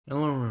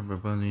Hello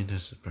everybody,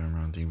 this is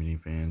Paramount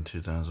DVD Fan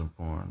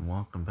 2004 and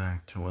welcome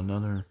back to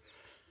another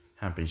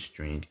Happy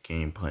Street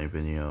gameplay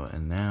video.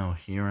 And now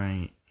here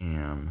I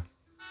am.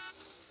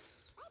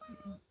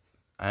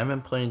 I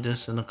haven't played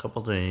this in a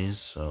couple days,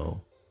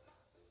 so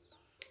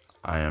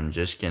I am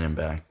just getting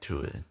back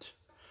to it.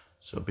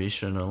 So be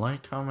sure to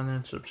like, comment,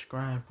 and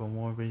subscribe for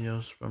more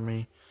videos from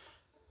me.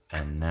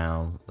 And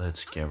now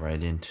let's get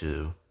right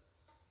into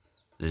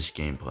this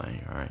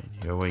gameplay. Alright,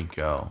 here we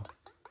go.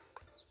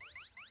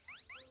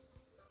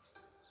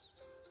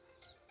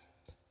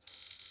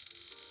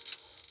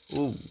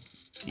 Ooh,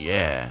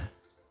 yeah.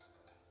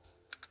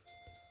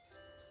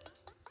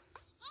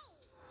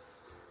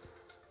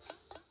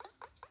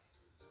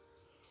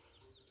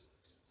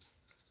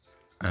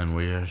 And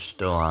we are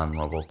still on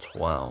level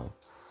 12.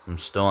 I'm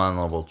still on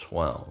level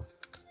 12.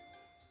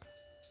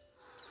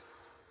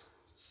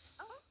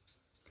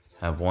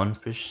 Have one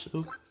fish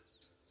soup?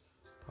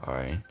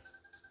 Alright.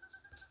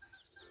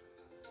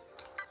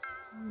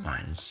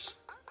 Nice.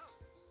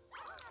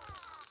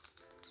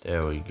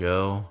 There we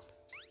go.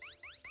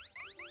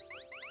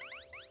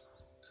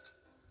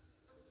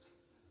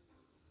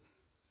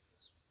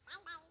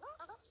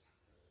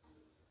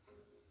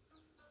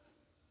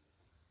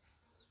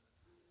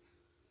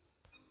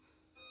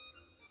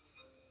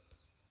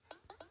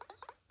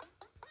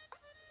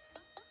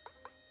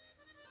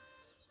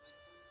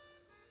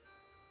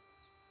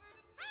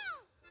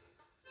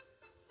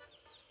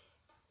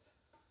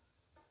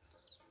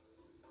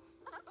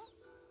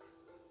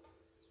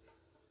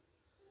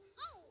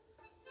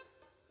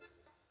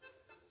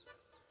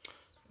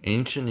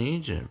 Ancient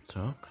Egypt,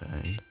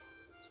 okay.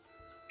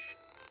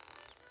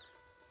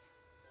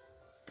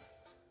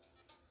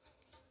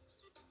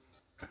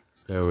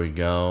 There we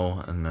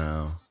go, and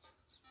now.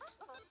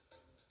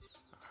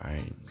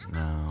 Alright,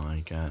 now I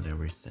got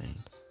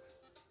everything.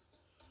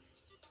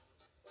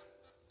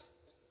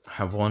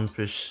 Have one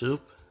fish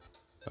soup?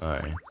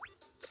 Alright.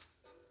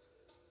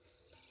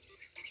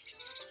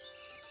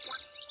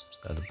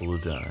 Got a blue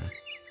dye.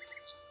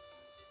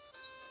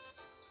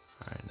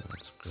 Alright,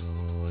 let's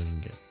go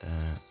and get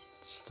that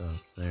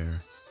stuff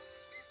there.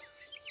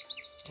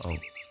 Oh,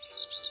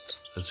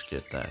 let's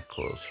get that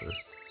closer.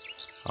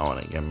 I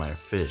want to get my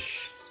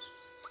fish.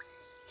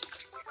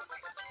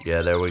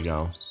 Yeah, there we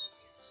go.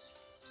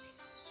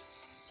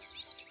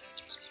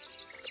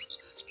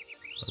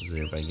 Let's see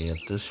if I can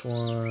get this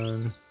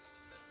one.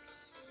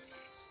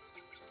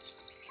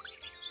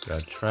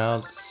 Got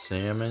trout,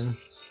 salmon.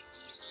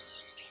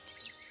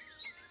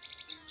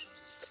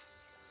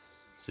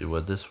 See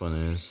what this one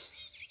is.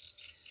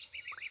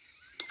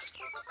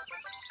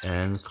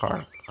 And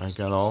carp. I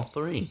got all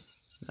three.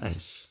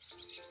 Nice.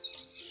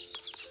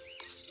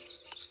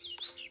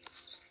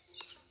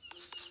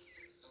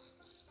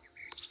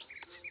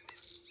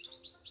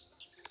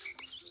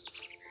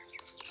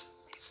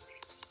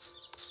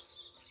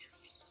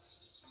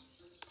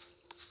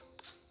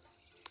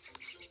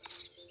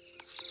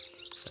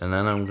 And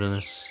then I'm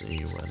gonna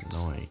see what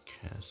Noik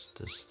has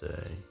to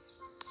say.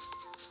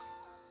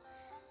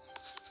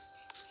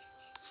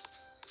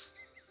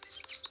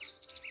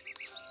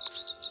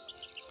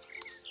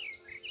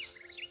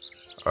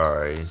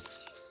 Alright.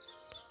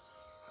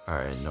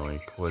 Alright,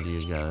 Noik, what do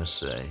you gotta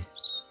say?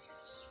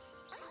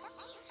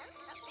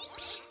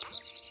 Psst,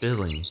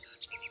 Billy,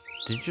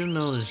 did you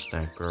notice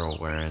that girl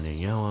wearing a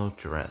yellow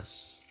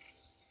dress?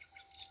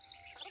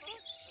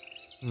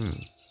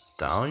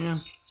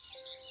 Dahlia?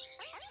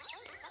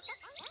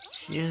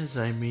 She is,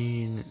 I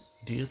mean,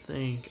 do you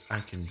think I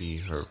can be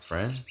her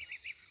friend?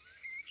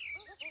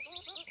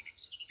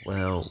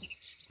 Well,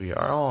 we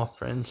are all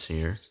friends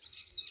here.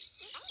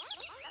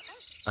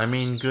 I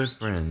mean, good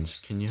friends.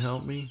 Can you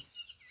help me?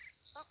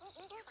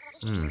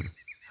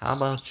 How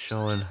about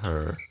showing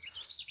her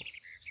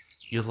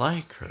you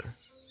like her?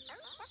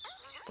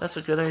 That's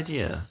a good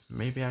idea.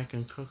 Maybe I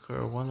can cook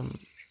her one of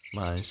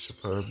my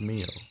superb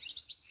meals.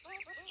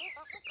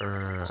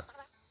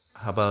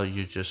 How about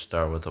you just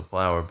start with a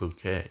flower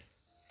bouquet?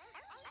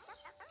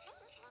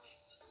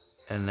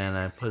 And then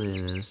I put it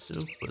in a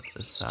soup with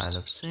a side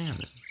of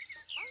salmon.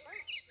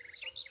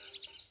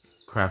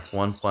 Craft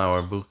one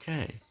flower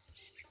bouquet.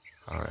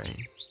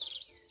 Alright.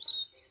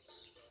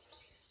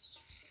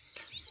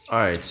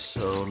 Alright,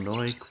 so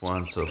Noik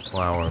wants a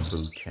flower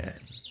bouquet.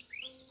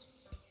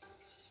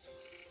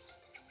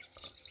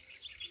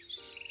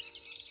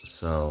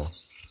 So,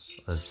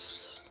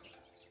 let's...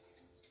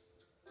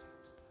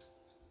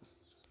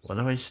 What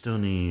do I still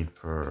need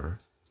for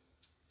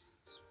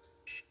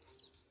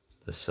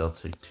the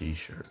Celtic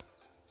t-shirt?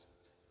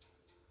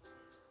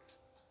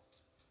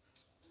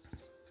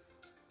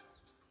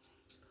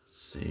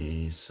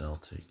 See,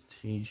 Celtic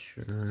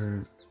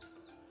t-shirt.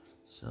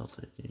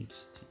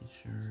 Celtics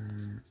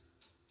t-shirt.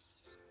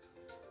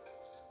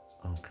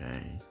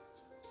 Okay.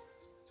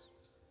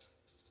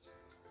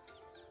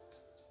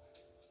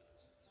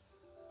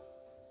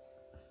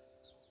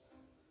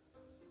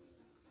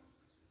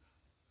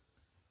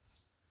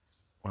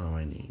 What do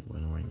I need?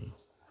 What do I need?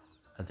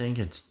 I think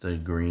it's the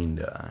green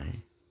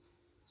dye.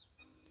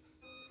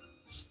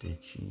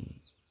 Stitchy.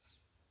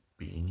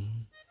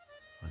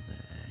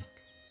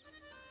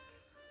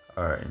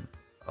 Alright.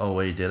 Oh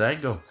wait, did I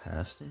go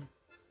past it?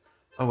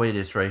 Oh wait,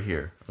 it's right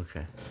here.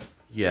 Okay.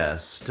 Yeah,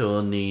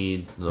 still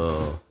need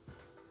the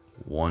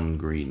one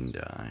green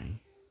dye.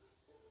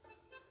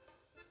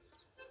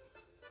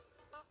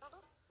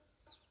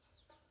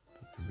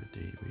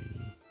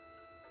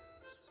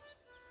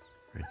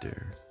 Right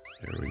there.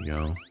 There we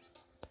go.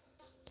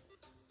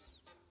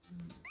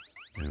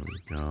 There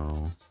we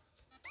go.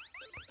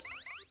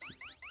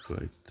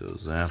 Collect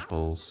those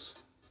apples.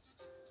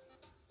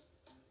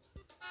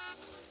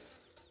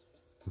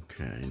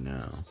 Okay,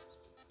 now.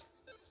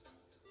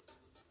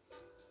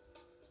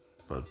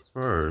 But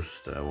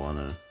first, I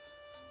wanna...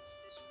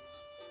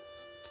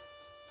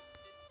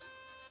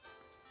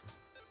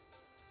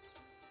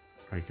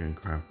 I can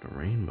craft a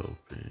rainbow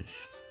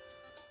fish.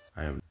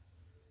 I have...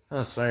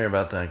 Oh, sorry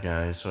about that,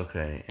 guys.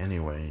 Okay,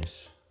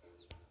 anyways.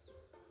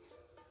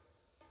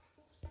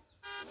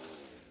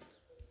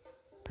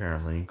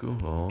 Apparently,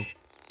 Google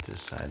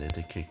decided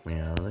to kick me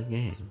out of the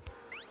game.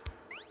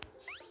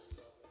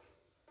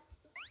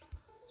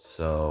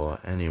 So,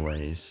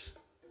 anyways.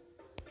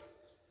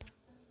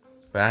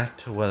 Back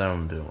to what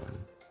I'm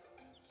doing.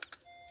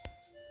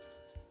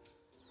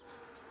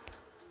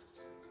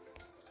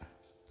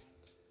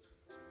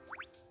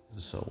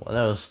 So, what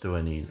else do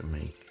I need to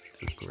make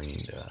the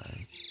green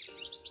dye?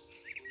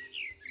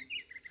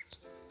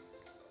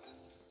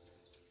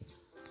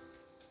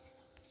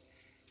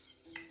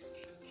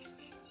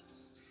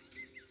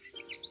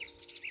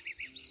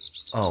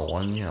 Oh,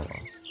 one yellow.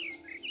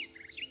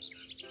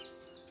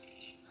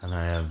 And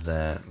I have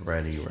that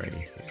ready right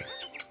here.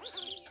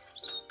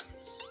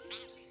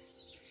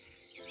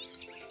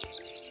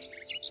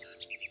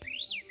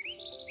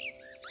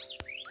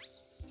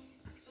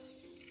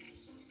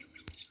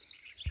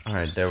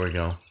 Alright, there we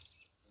go.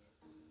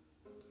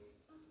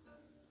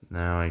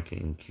 Now I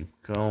can keep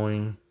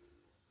going.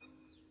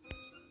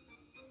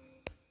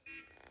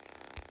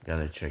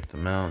 Gotta check the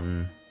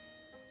mountain.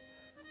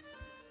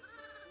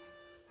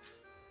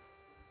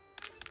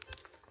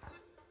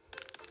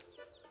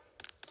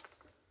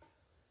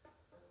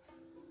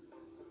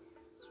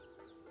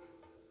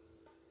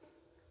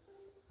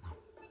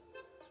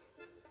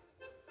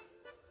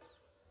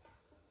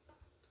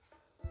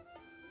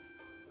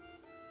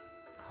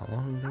 How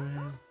long do I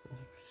have?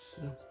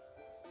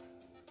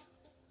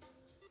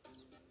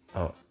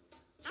 Oh,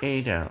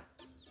 8 hours.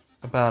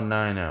 About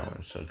 9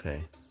 hours,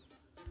 okay.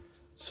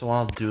 So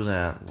I'll do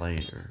that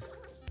later.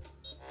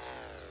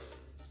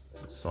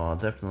 So I'll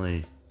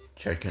definitely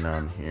check in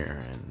on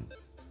here and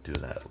do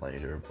that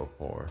later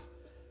before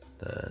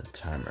the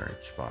timer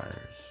expires.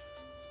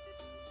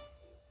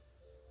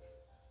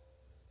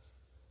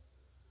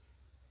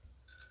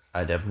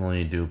 I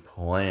definitely do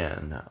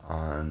plan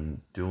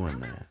on doing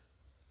that.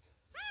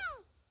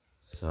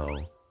 So,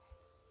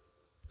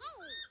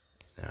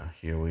 now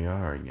here we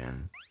are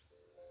again.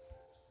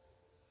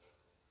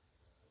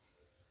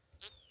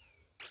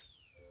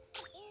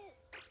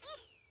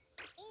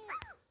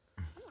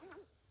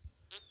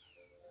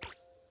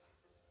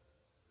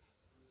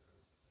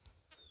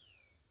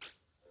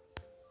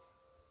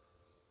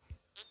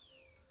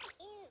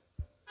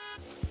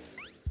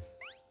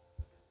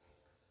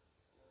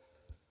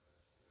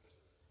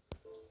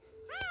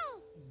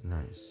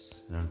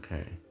 Nice,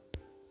 okay.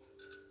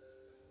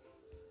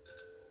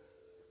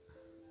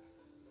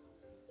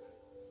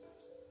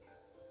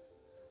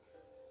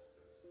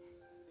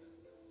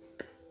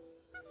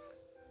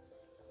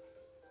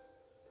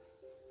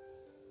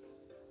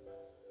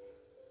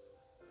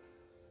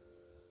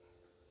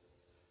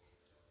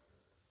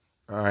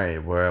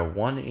 Alright, we're at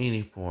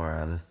 184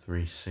 out of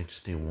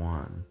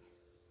 361.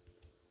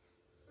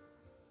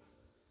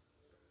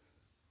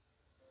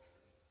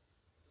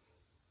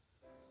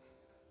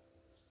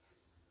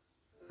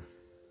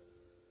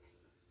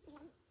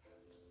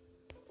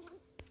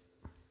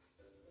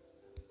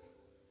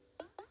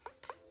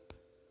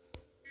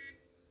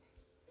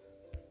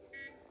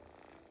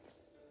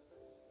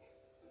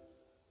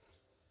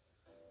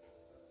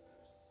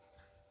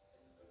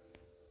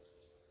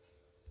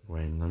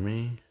 Wait, let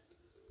me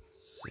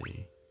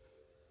see.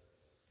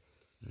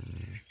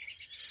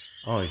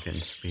 Oh, I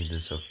can speed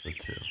this up to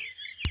 2. In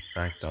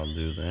fact, I'll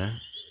do that.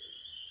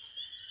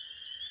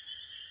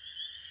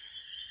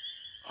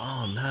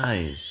 Oh,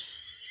 nice.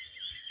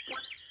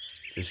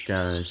 Just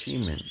got an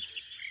achievement.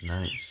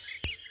 Nice.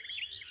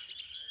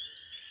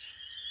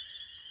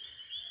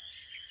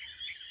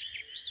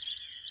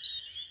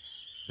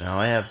 Now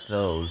I have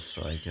those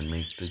so I can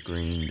make the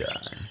green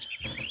dye.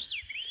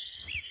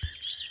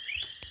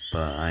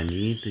 But I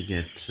need to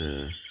get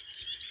to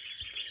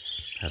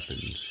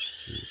Pepin's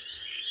Soup.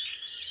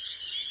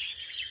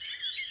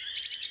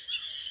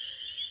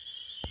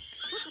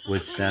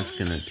 Which that's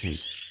gonna take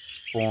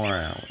 4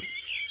 hours.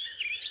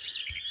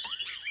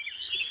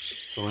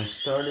 So I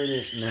started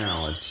it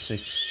now at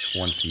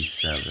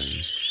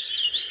 6:27.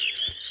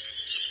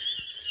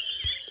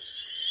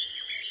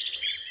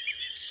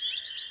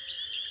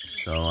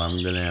 So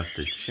I'm gonna have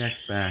to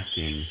check back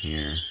in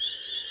here.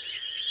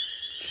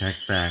 Check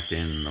back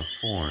in the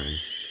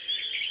forest.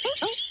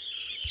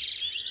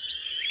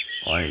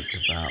 Well, like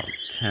about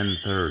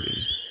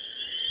 10:30.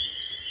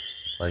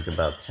 Like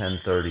about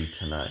 10:30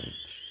 tonight.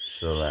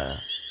 So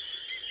that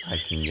I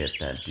can get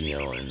that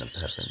deal in the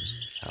Pepin.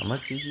 How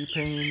much is he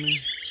paying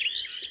me?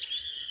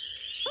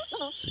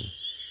 Let's see.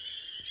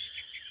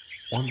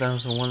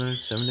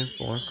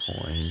 1,174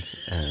 coins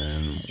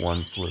and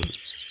 1 flute.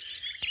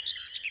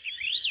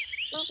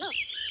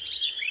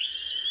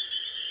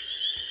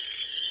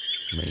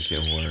 Make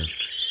it work.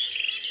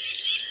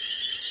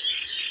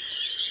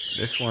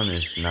 This one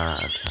is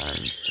not a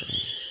time thing.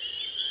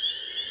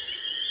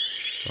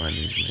 So I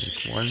need to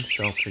make 1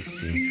 Celtic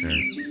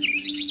t-shirt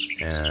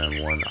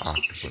and 1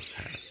 octopus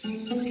hat.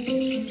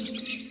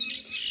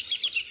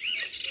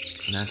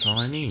 And that's all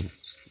I need.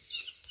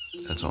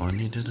 That's all I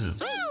need to do.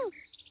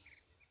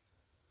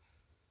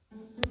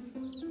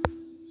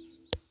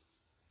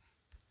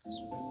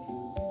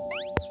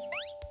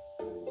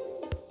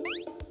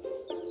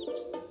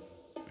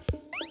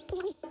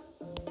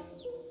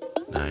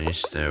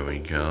 Nice, there we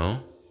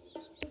go.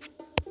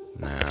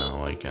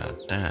 Now I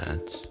got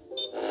that.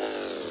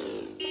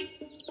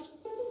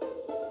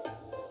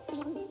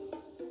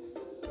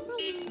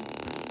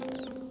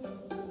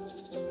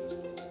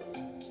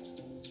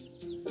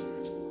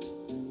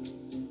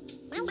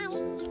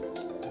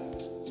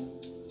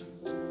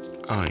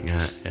 Oh, I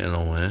got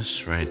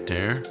LOS right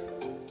there.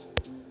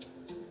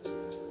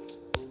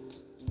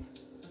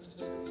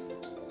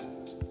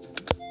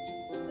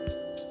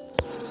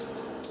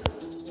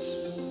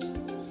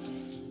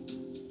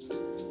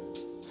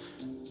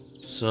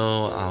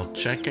 So I'll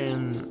check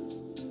in.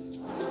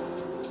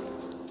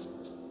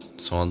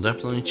 So I'll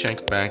definitely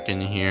check back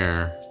in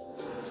here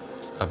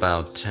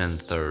about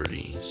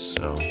 10:30.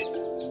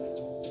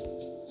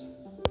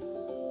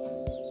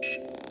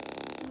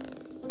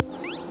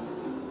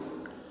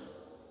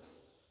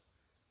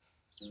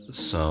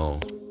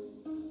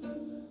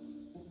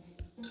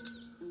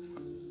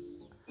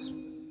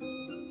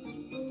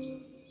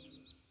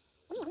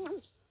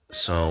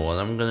 So what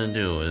I'm gonna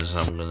do is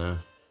I'm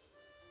gonna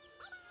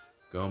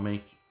go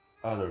make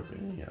other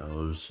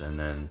videos and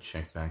then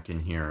check back in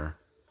here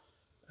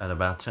at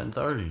about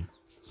 10:30.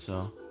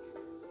 So,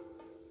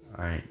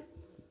 alright.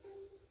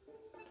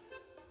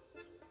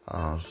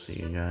 I'll see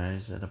you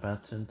guys at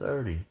about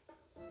 10:30.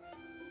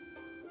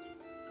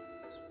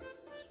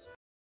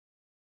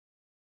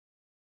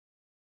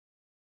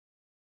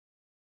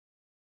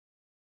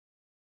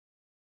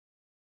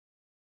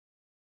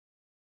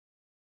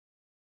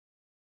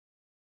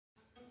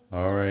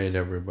 Alright,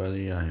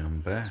 everybody, I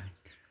am back.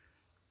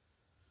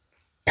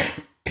 How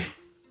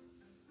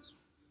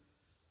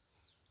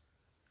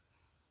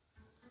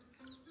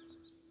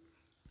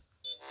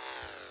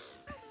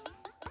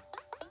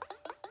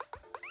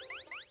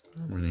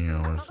many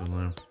hours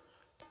left?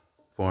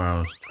 4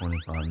 hours,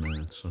 25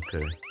 minutes.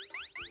 Okay.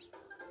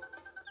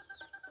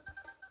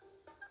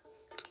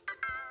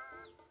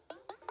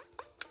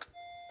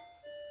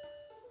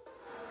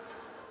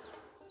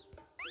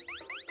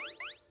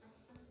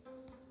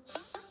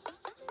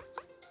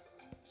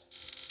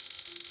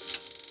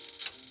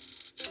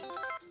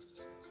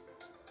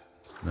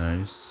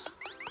 Nice.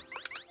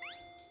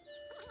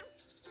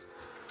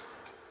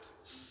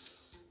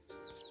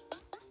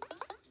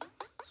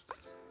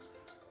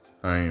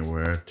 Alright,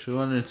 we're at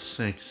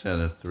 206 out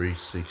of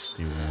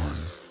 361.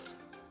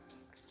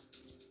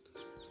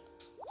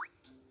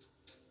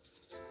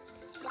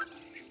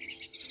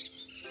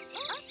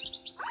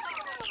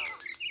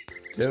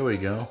 There we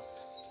go.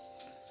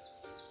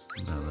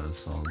 Now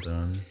that's all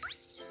done.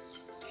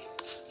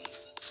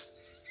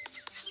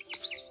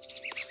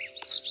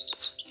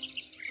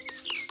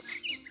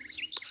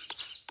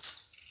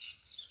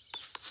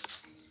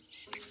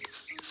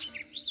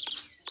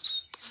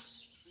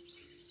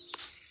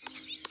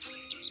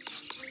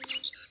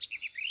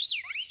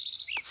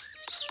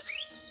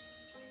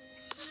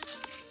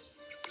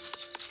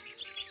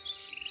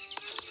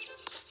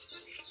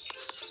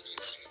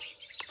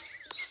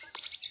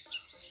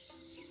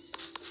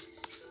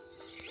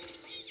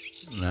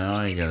 Now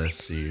I gotta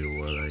see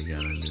what I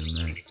gotta do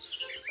next.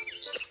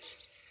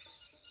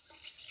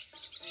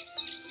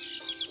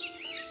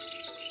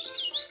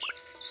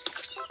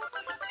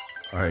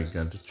 Alright,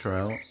 got the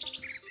trout.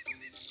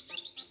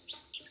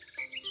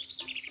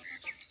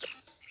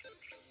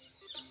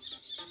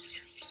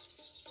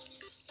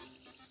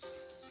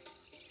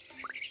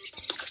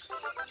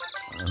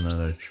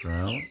 Another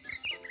trout.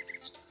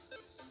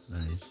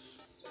 Nice.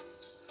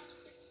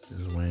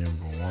 Just waiting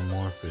for one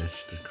more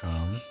fish to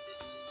come.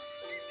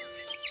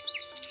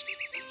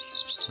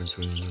 Which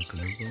way is it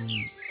gonna go?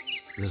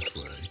 This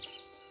way.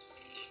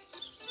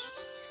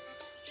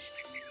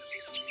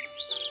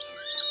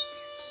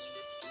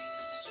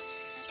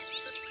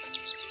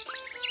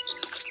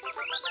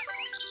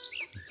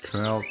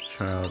 Trout,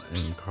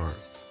 and carp.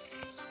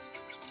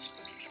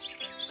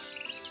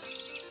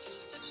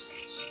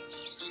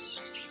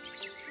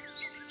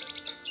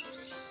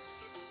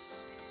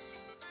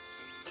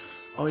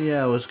 Oh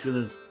yeah, I was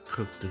gonna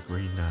cook the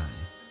green dye.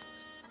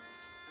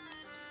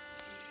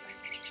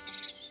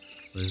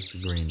 Where's the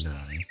green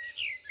dye?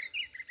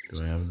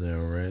 Do I have that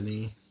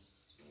already?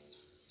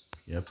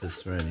 Yep,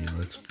 it's ready.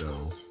 Let's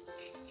go.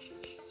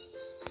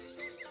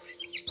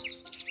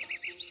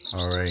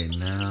 Alright,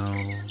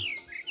 now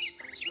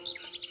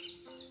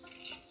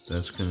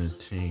that's gonna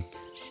take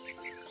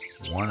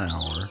 1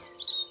 hour.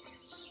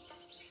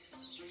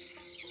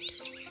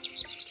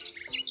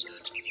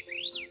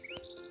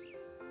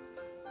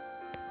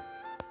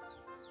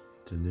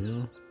 To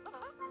do.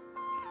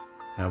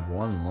 Have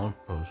 1 luck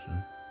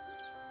potion.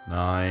 No,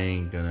 I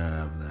ain't gonna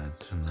have that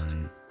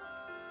tonight.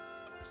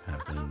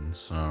 Happen,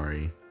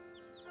 sorry.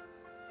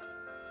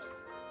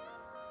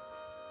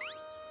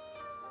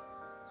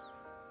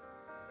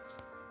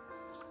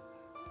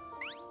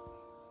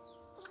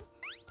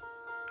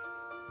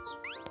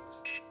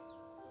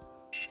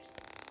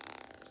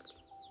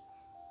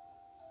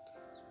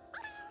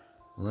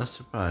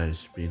 Unless if I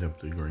speed up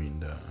the green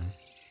dye.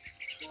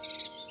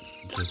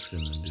 Just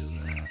gonna do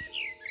that.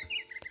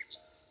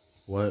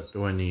 What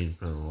do I need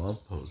for the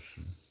love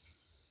potion?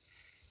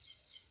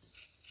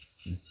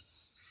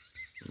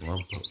 Love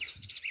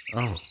potion.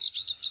 Oh,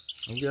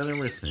 I've got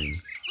everything.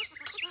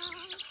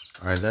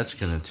 Alright, that's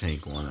gonna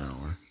take 1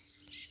 hour.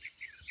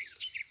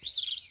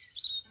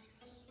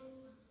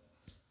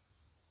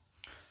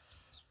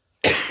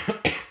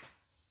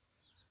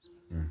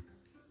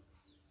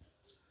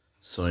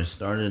 So I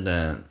started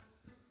at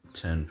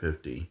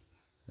 10:50,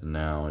 and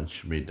now it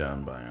should be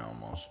done by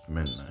almost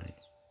midnight.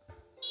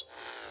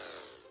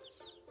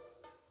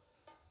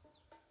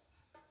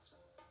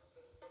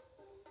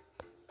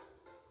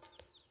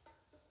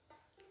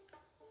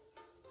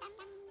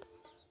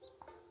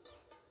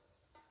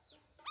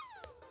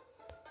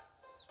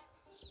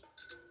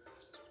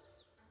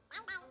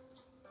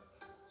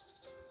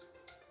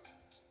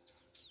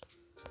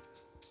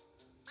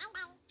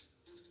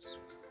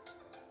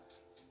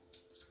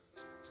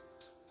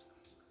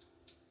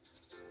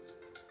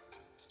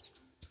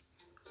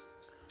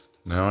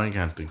 Now I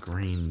got the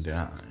green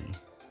dye.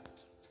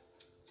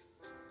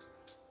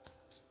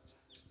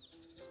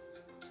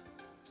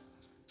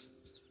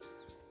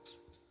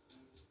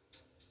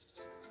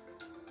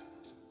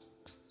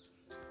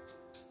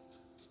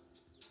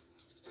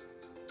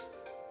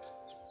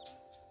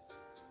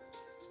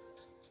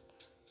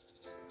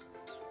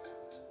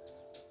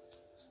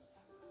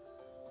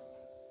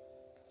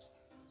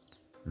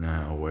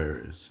 Now, where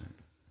is it?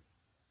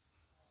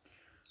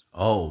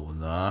 Oh,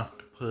 the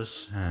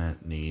octopus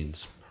hat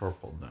needs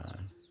purple dye.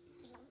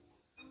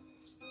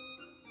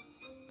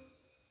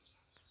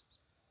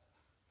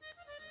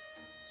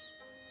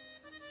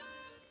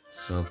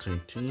 So I'll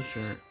take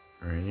t-shirt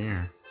right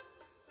here.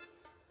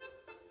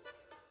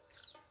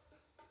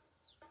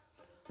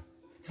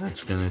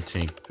 That's gonna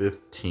take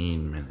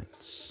 15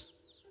 minutes.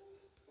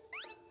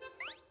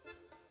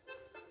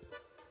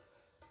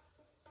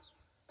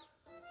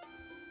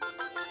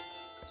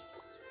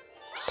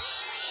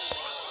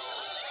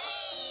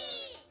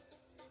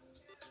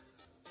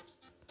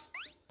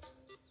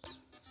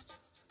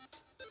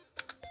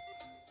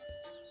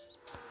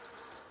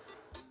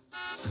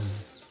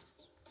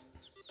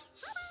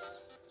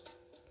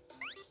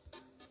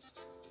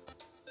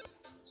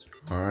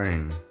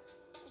 Alright.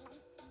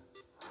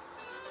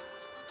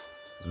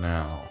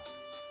 Now.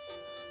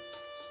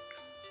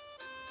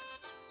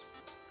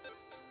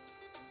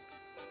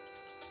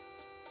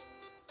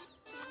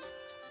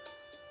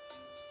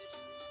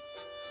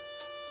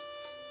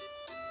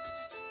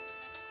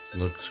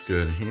 Looks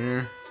good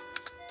here.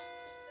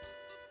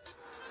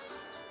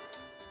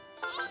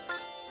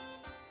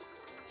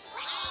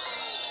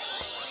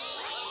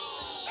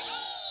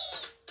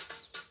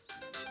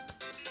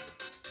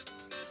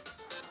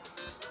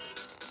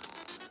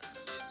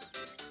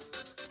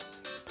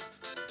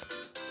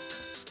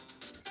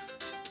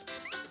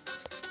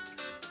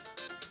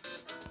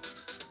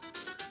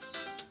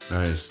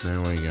 Nice, there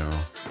we go.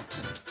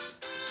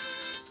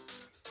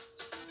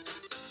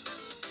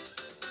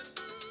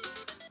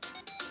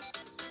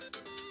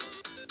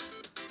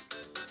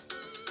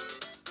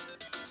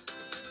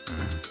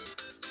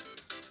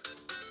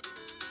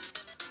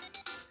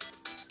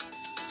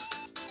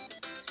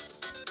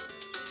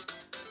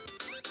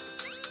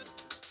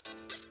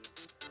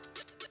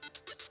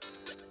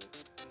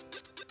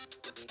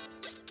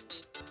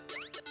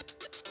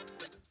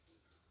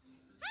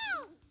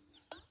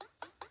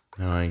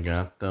 Now I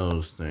got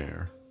those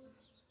there.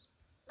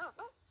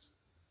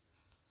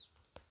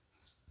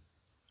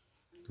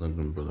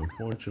 Looking for the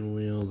fortune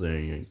wheel, there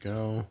you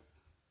go.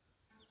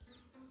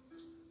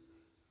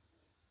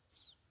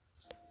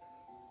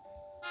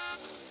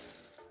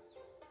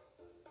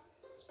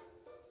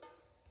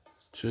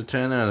 To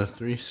 10 out of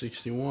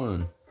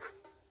 361.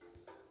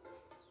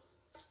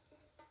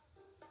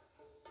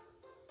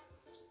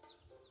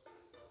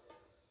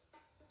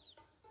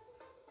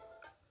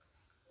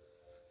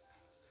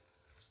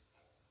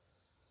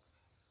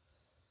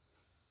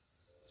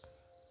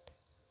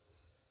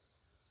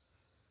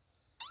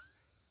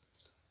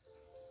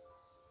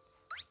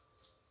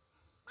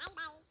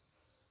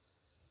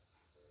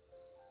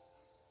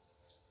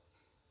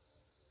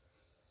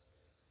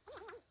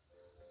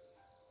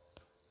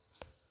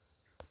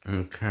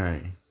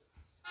 Okay.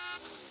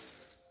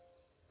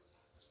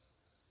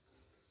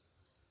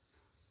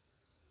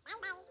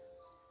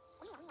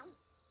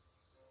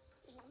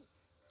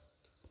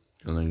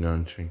 go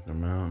and check the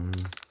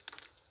mountain.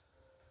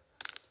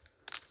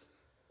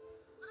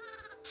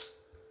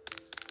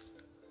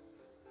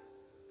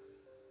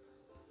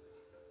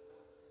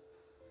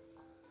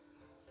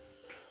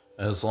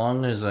 As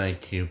long as I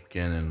keep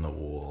getting the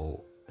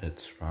wool,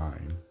 it's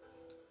fine.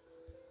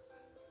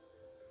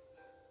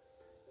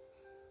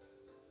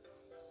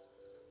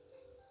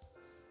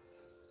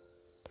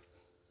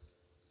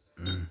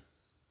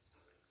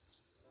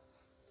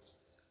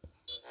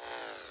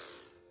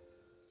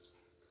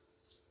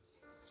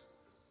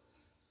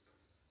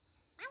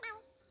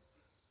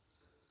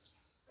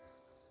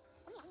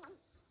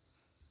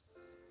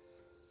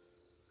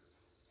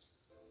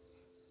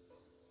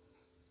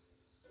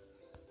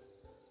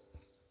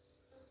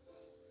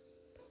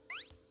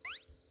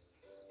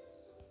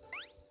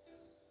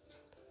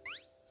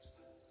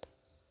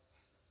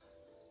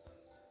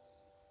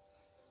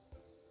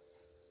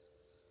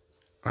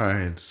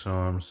 Alright, so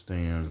I'm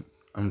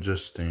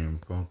just staying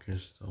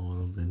focused a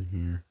little bit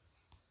here.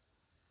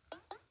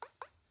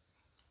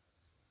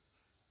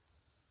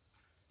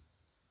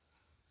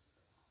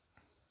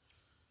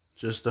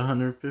 Just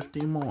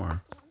 150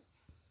 more.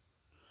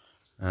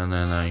 And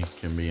then I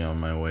can be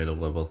on my way to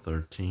level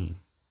 13.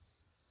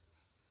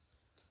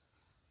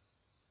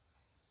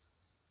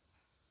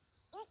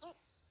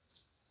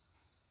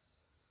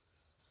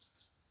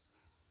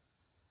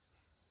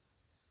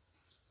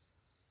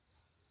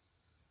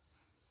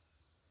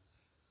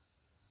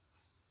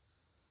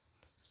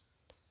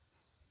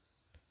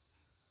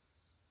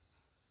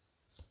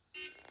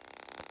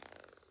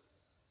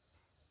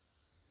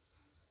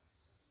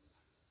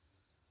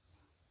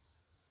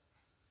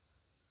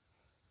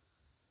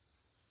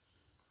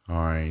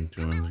 Alright,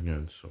 doing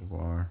good so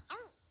far.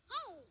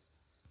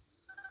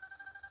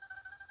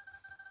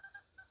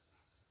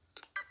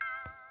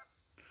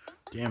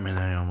 Damn it,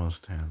 I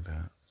almost had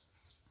that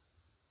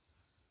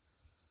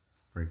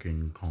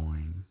freaking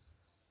coin.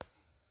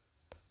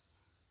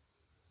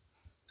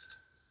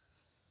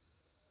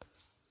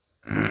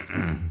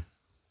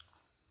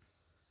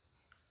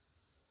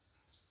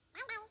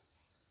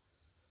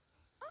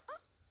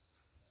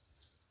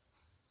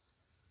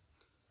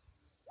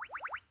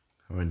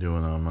 How we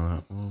doing on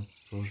my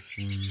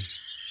potion?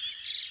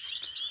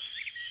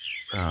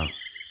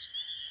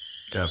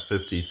 Got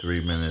 53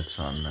 minutes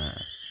on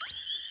that.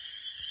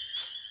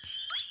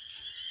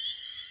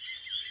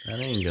 That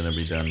ain't gonna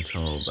be done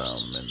till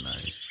about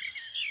midnight.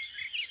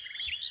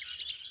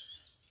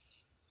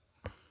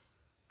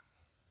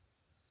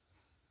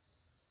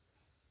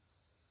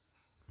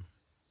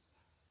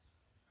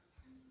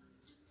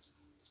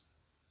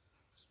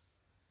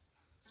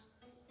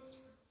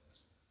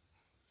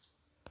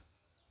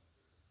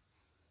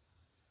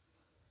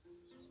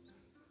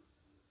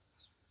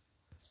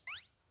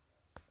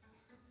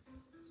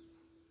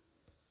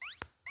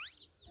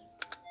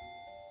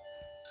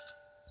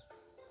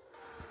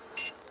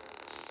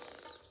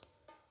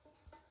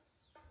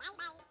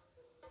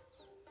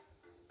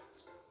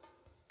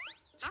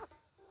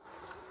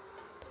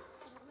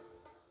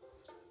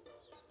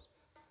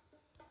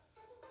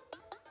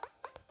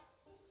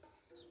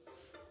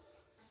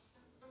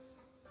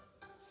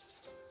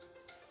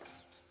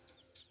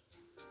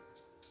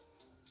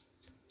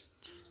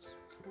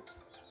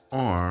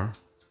 Or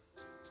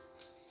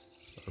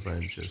if I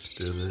just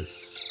do this,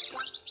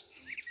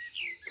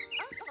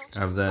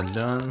 have that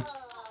done.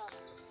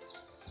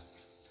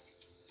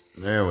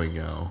 There we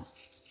go.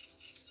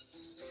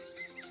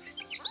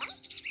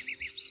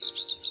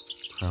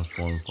 Craft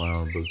one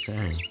flower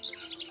bouquet.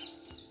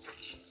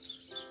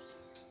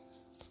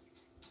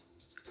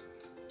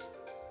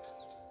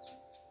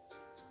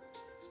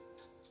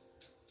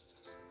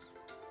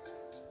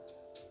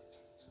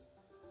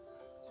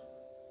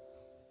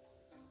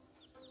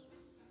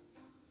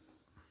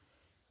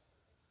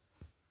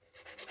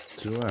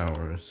 Two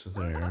hours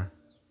there.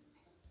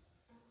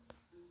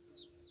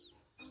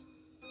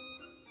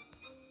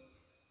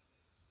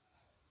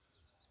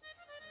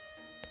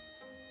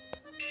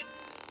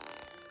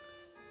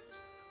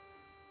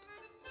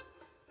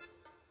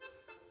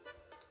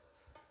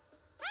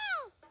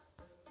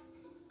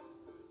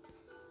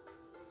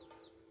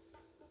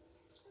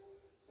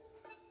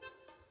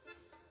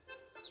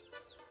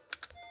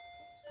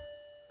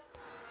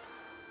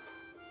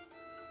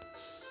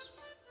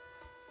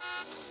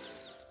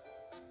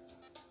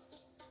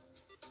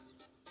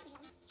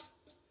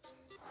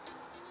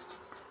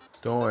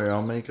 Don't worry,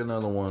 I'll make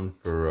another one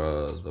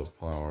for the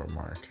flower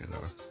market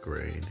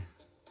upgrade.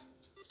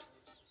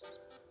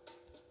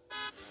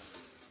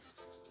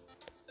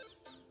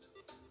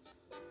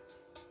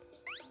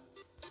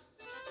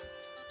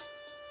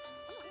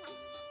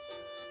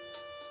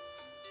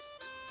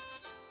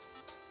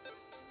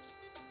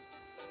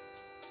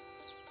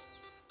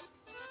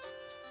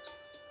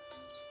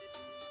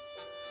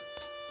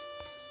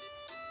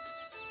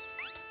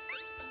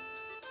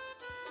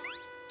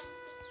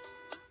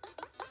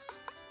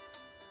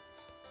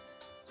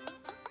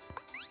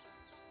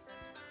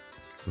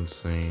 Let's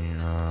see,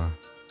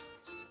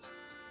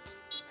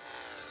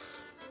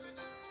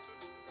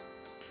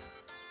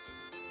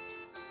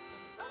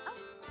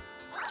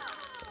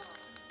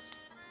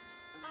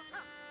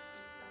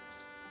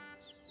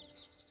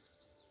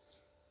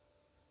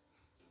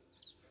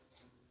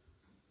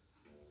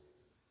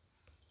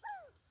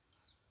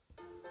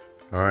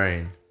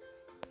 Alright,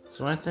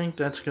 so I think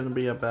that's gonna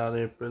be about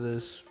it for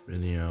this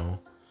video.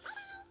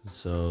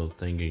 So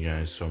thank you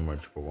guys so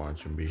much for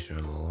watching. Be sure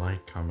to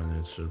like, comment,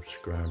 and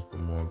subscribe for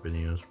more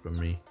videos from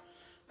me.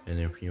 And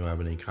if you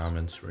have any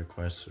comments,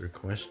 requests, or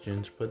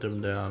questions, put them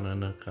down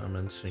in the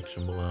comment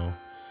section below.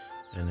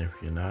 And if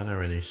you're not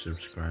already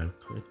subscribed,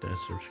 click that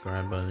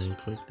subscribe button and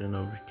click the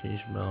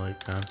notification bell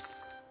icon.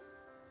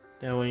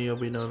 That way you'll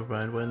be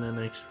notified when the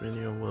next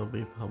video will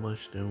be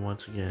published. And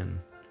once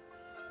again,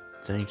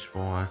 thanks for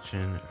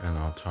watching, and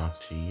I'll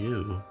talk to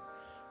you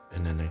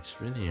in the next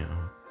video.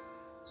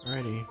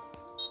 Alrighty,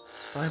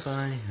 bye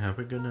bye, have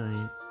a good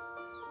night.